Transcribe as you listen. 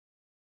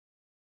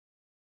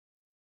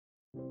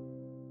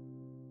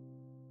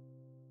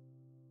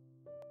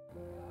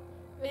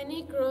Wenn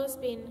ich groß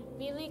bin,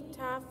 will ich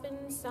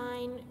taffen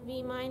sein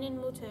wie meine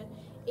Mutter.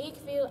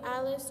 Ich will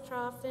alles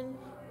trafen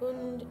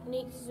und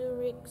nicht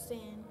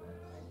zurücksehen.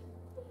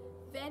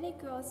 Wenn ich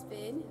groß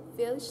bin,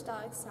 will ich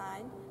stark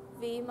sein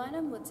wie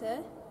meine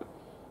Mutter.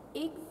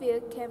 Ich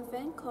will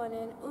kämpfen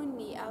können und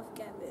nie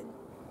aufgeben.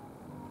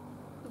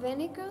 Wenn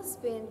ich groß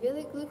bin, will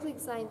ich glücklich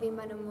sein wie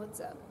meine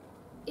Mutter.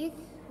 Ich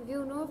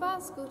will nur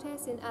was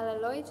Gutes in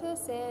alle Leute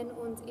sehen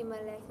und immer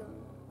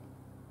lächeln.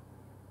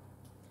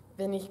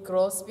 Wenn ich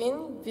groß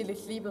bin, will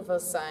ich liebevoll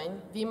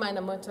sein wie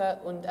meine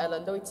Mutter und alle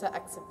Leute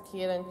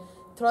akzeptieren,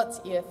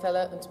 trotz ihrer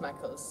Fehler und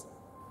Mackels.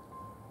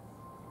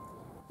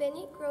 Wenn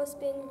ich groß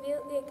bin,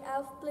 will ich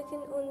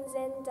aufblicken und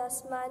sehen,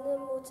 dass meine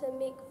Mutter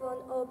mich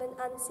von oben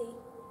ansieht.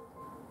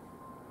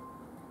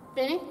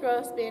 Wenn ich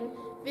groß bin,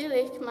 will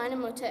ich meiner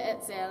Mutter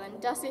erzählen,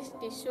 dass ich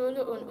die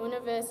Schule und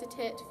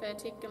Universität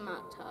fertig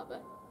gemacht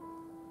habe.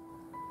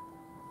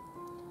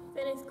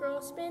 Wenn ich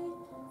groß bin,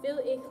 will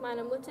ich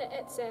meiner Mutter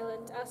erzählen,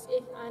 dass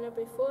ich eine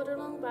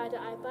Beförderung bei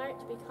der Arbeit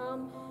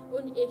bekam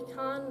und ich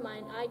kann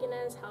mein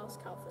eigenes Haus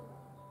kaufen.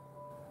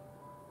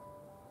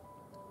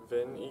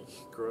 Wenn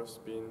ich groß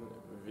bin,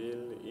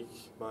 will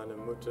ich meiner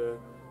Mutter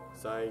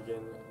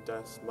zeigen,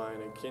 dass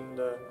meine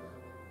Kinder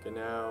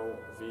genau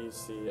wie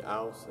sie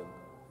aussehen.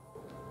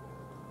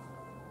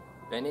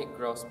 Wenn ich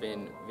groß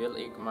bin, will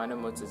ich meiner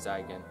Mutter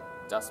sagen,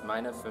 dass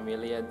meine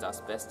Familie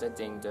das beste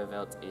Ding der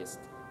Welt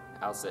ist,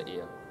 außer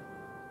ihr.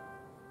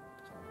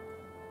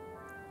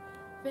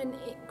 Wenn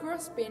ich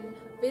groß bin,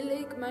 will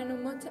ich meiner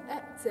Mutter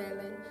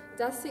erzählen,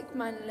 dass ich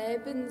mein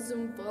Leben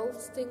zum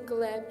Wohlsten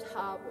gelebt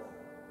habe.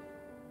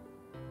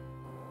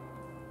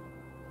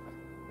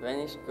 Wenn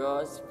ich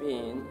groß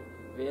bin,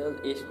 will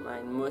ich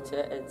meiner Mutter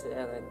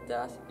erzählen,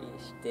 dass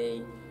ich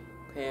die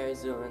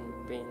Person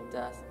bin,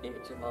 dass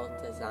ich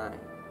wollte sein.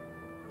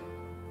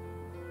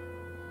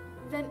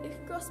 Wenn ich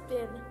groß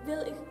bin,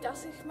 will ich,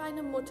 dass ich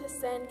meine Mutter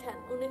sehen kann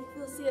und ich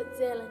will sie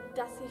erzählen,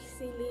 dass ich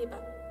sie liebe.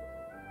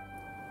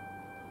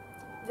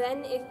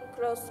 Wenn ich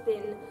groß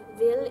bin,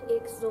 will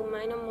ich zu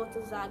meiner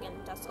Mutter sagen,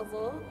 dass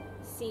obwohl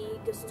sie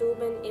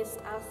gestorben ist,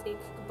 als ich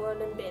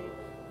geboren bin,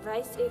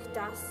 weiß ich,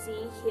 dass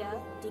sie hier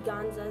die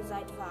ganze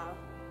Zeit war.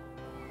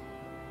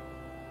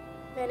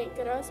 Wenn ich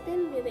groß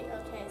bin, will ich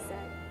okay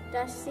sagen,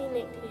 dass sie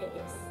nicht hier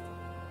ist.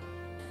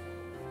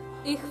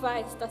 Ich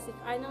weiß, dass ich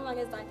eine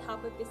lange Zeit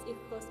habe, bis ich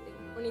groß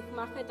bin und ich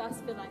mache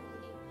das vielleicht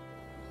nie.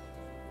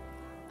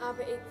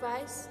 Aber ich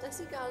weiß,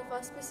 dass egal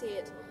was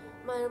passiert,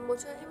 meine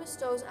Mutter immer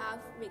stolz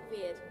auf mich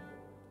wird.